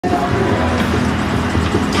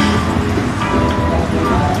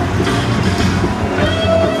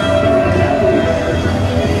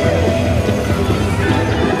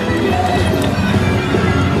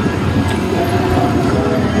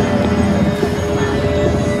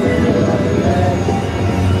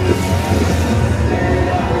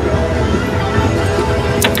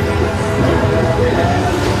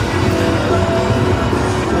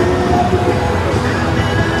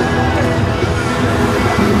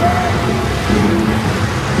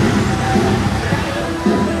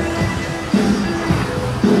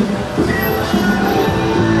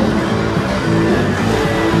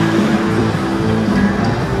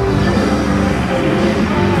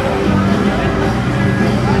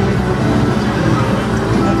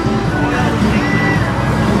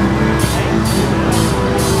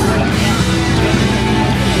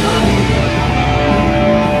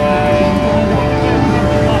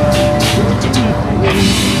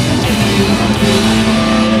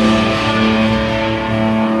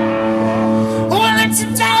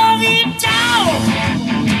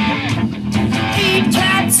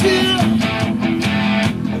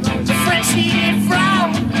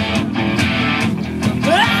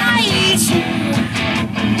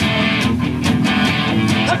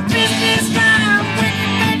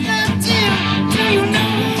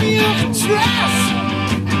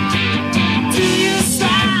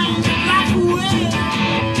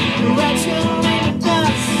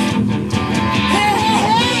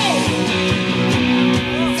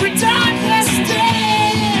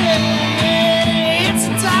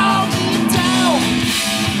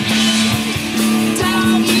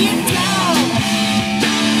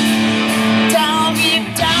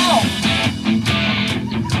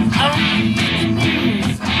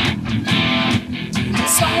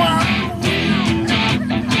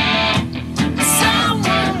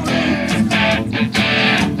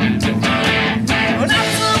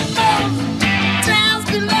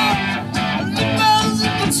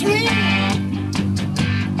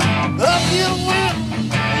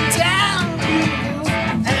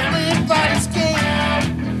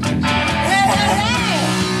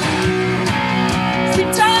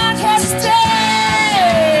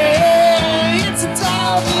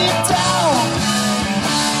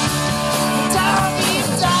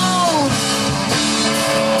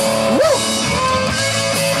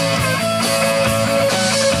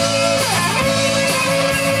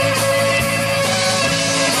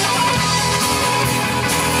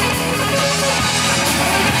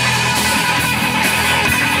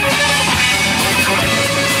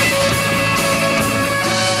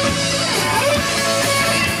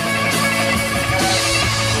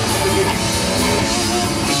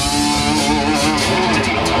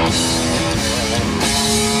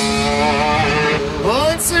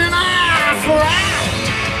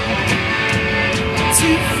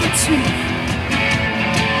truth.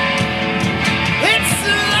 It's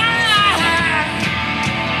a lie.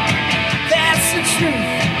 That's the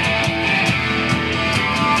truth.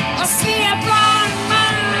 I see a blind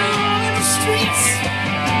man in the streets,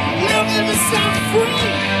 looking for some free.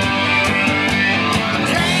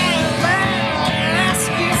 Can't man ask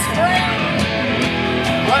his friend,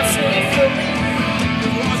 what's in it for me?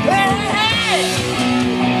 Hey,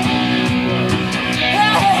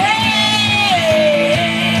 hey, hey,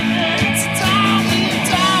 it's a doggy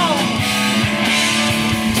dog,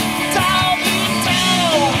 doggy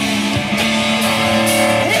dog.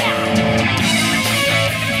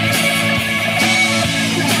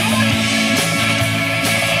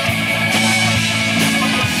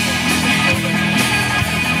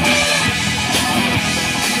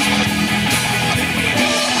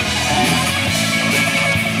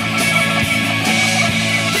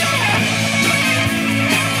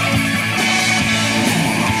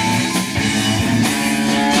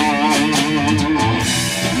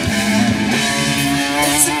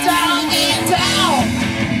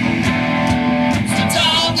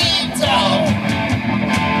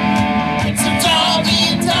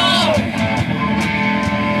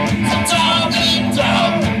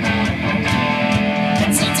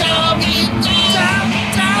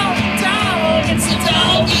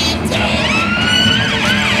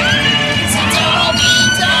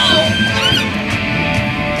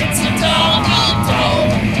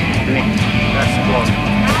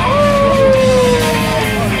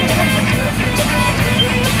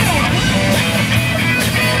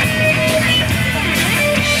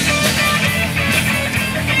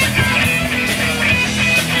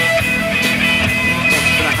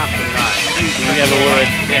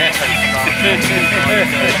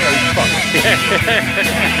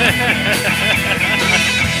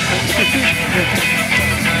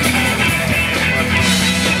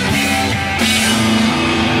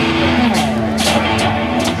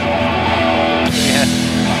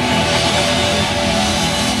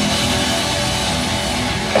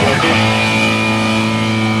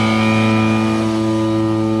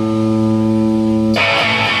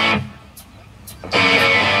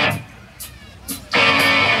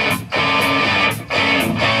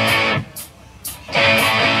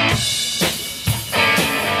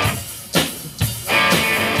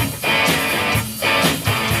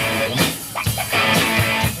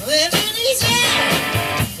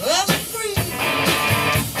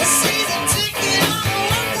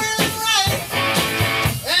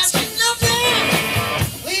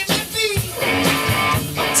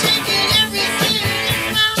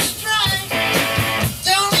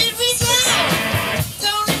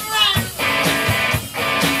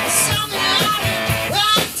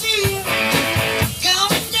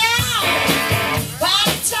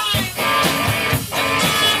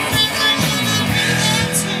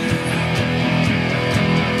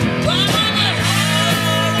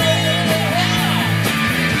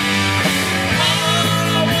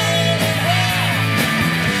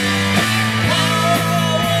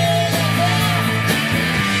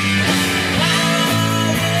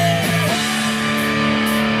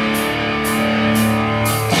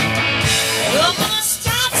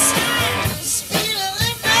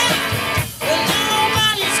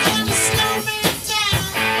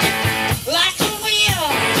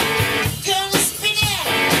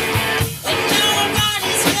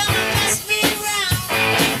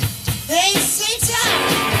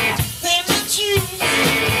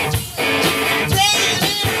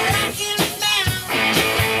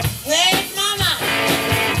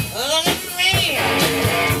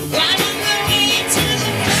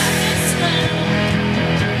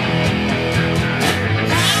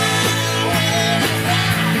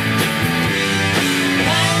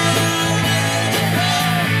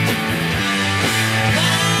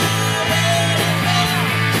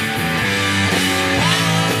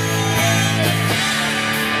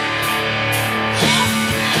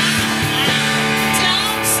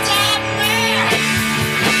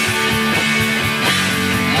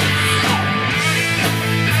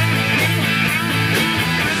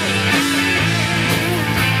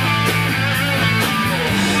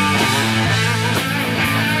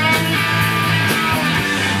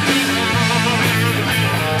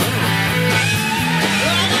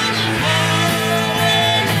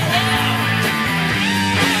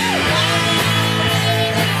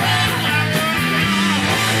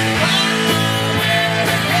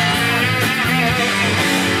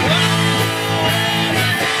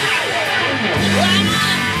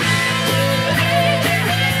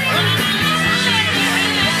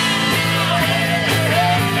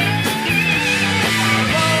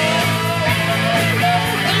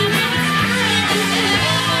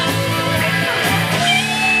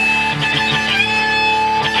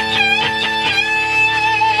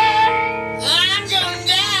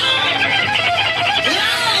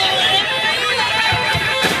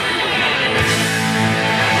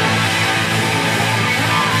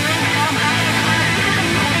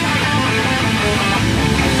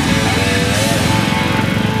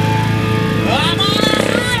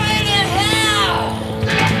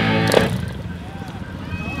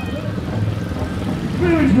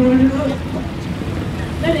 Ready?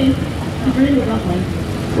 You really look that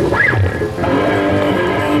way.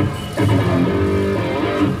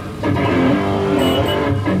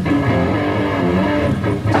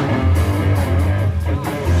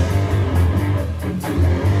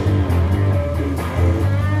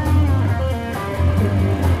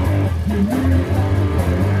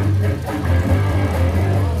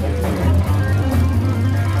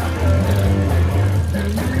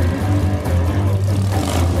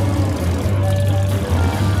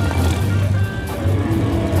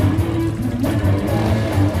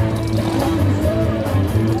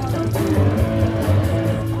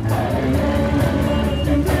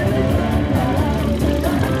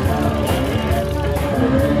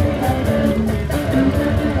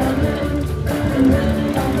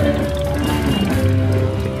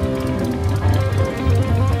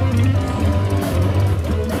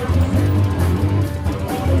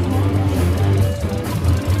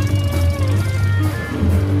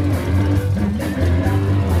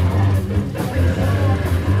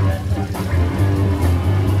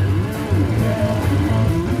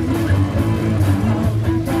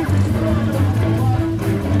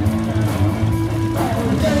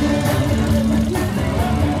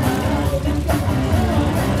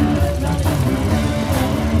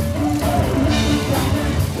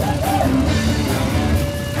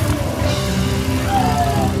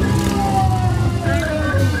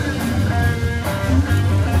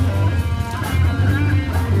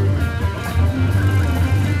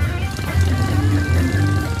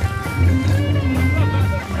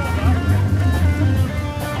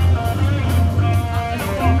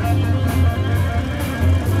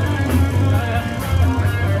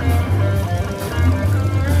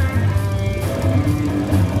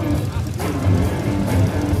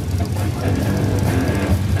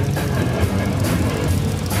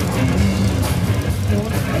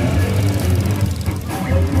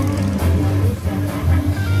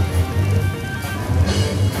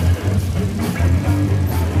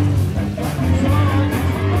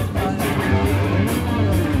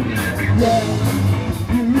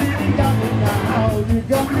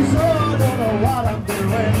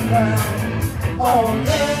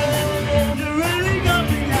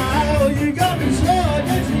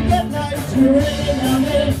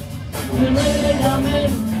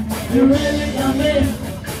 You really got me.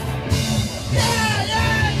 Yeah,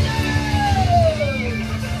 yeah, yeah.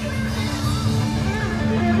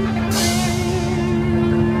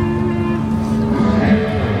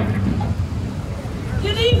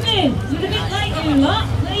 Good evening. You're a bit late, you lot.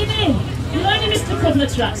 How you doing? You'll only missed a couple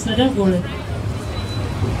of tracks, so don't worry.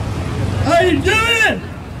 how you doing?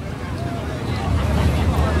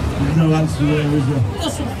 There's no answer there, is there?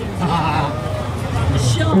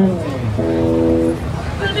 Sure.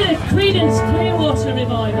 A bit of Creedence Clearwater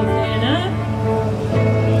revival for you now.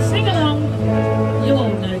 Sing along. You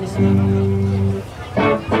all know this one.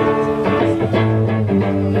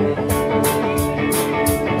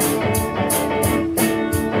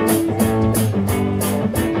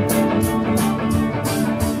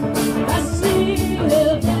 I see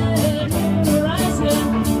the light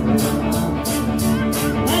horizon.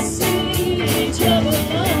 I see trouble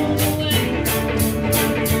on the way.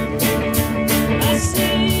 I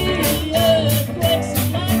see earthquakes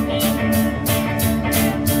and lightning.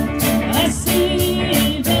 I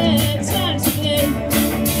see bad times again.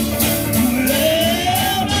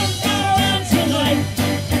 Well, I'm going tonight.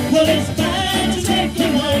 Well, it's time to take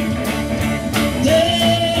your life.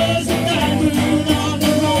 There's a bad moon on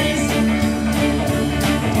the rise.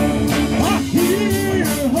 I hear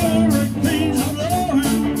hurricanes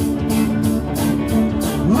blowing.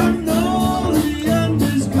 I know the end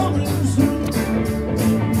is coming soon.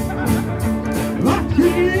 I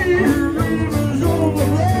hear rivers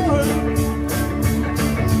overflowing.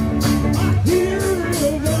 I hear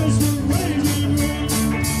the voice of raging wind.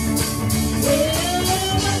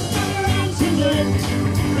 Well, I'm going tonight.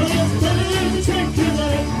 Well, it's time to take your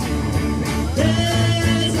life.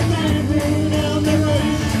 There's a bad moon on the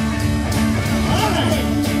rise. All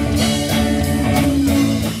right.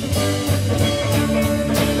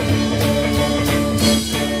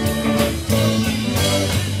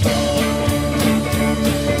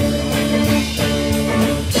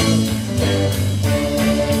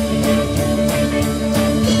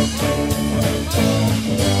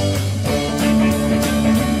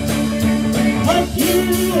 Hope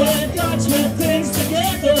you have got your things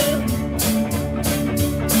together.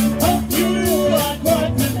 Hope you are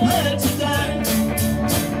quite prepared to die.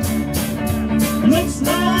 Looks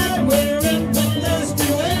like we're in the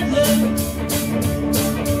nasty weather.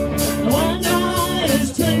 One night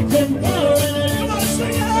is taken for an end. Come on, sing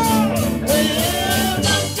it out!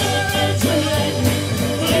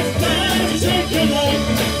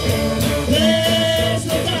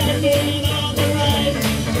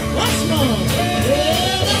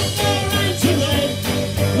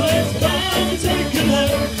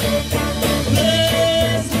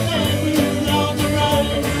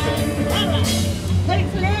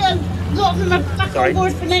 On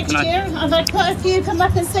board for next year. I've had quite a few come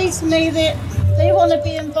up and say to me that they want to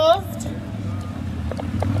be involved.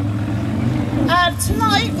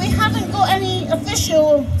 Tonight we haven't got any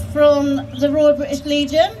official from the Royal British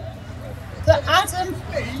Legion, but Adam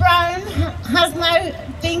Brown has now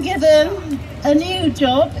been given a new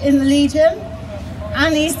job in the Legion,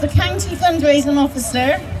 and he's the county fundraising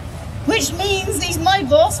officer, which means he's my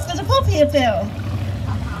boss for the poppy appeal.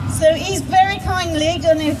 So he's very kindly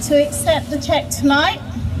going to accept the cheque tonight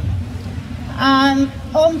on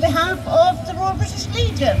behalf of the Royal British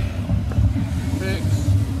Legion.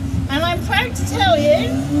 And I'm proud to tell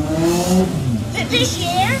you that this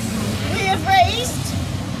year we have raised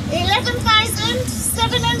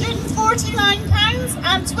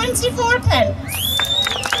 £11,749.24.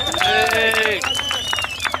 Hey.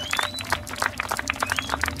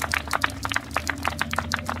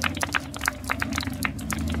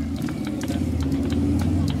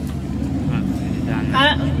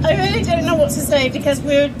 I really don't know what to say because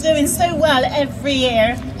we're doing so well every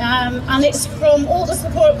year, and it's from all the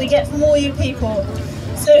support we get from all you people.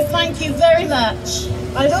 So thank you very much.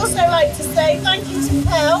 I'd also like to say thank you to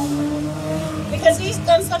Pell, because he's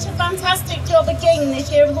done such a fantastic job again this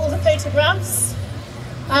year with all the photographs,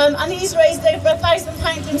 and he's raised over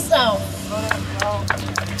 £1,000 himself.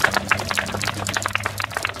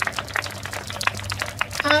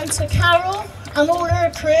 And to Carol and all her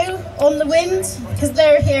crew on the wind, because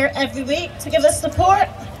they're here every week to give us support.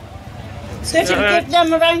 So if you can give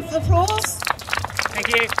them a round of applause. Thank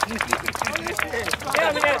you.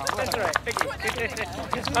 Yeah, that's right. Thank you.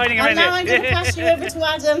 And now I'm going to pass you over to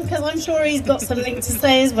Adam, because I'm sure he's got something to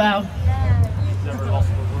say as well.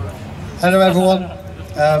 Hello everyone.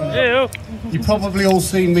 You've probably all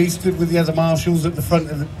seen me stood with the other marshals at the front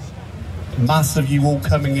of the mass of you all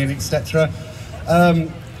coming in, etc.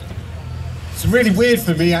 It's really weird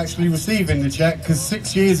for me actually receiving the cheque, because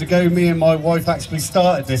 6 years ago me and my wife actually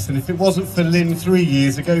started this, and if it wasn't for Lynn 3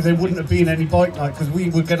 years ago there wouldn't have been any bike night, because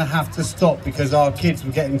we were going to have to stop because our kids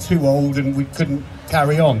were getting too old and we couldn't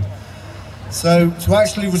carry on. So to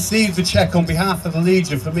actually receive the cheque on behalf of the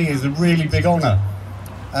Legion for me is a really big honour.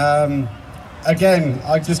 Again,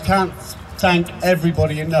 I just can't thank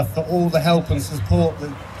everybody enough for all the help and support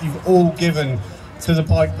that you've all given to the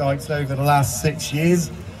bike nights over the last 6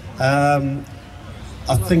 years.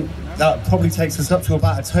 I think that probably takes us up to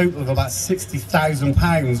about a total of about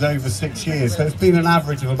 £60,000 over 6 years. So it's been an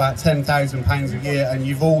average of about £10,000 a year, and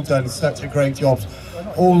you've all done such a great job.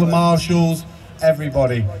 All the marshals,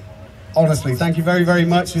 everybody. Honestly, thank you very, very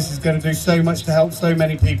much. This is going to do so much to help so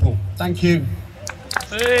many people. Thank you.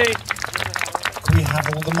 Hey. We have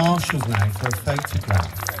all the marshals now for a photograph.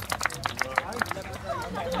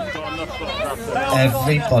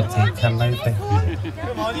 Everybody come over here.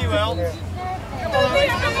 Come on, you will.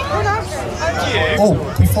 Oh,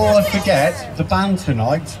 before I forget, the band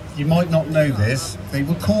tonight, you might not know this, they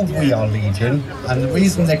were called We Are Legion, and the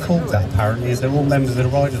reason they're called that apparently is they're all members of the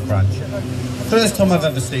Riders branch. First time I've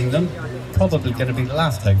ever seen them, probably going to be the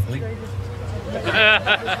last, hopefully. They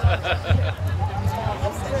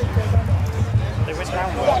went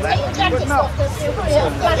down well then.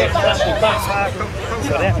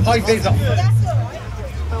 Hi, Visa.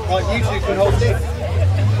 Right, you two can hold it.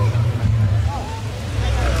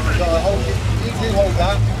 So I hold it. You two hold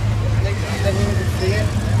that. Then you can see it.